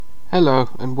Hello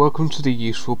and welcome to the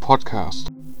Useful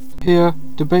Podcast. Here,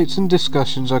 debates and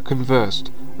discussions are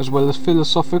conversed, as well as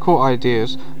philosophical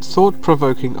ideas,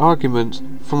 thought-provoking arguments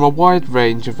from a wide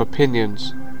range of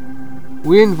opinions.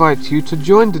 We invite you to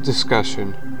join the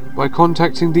discussion by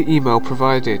contacting the email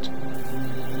provided.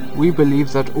 We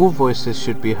believe that all voices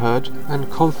should be heard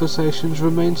and conversations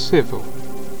remain civil.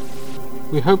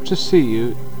 We hope to see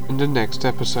you in the next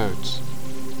episodes.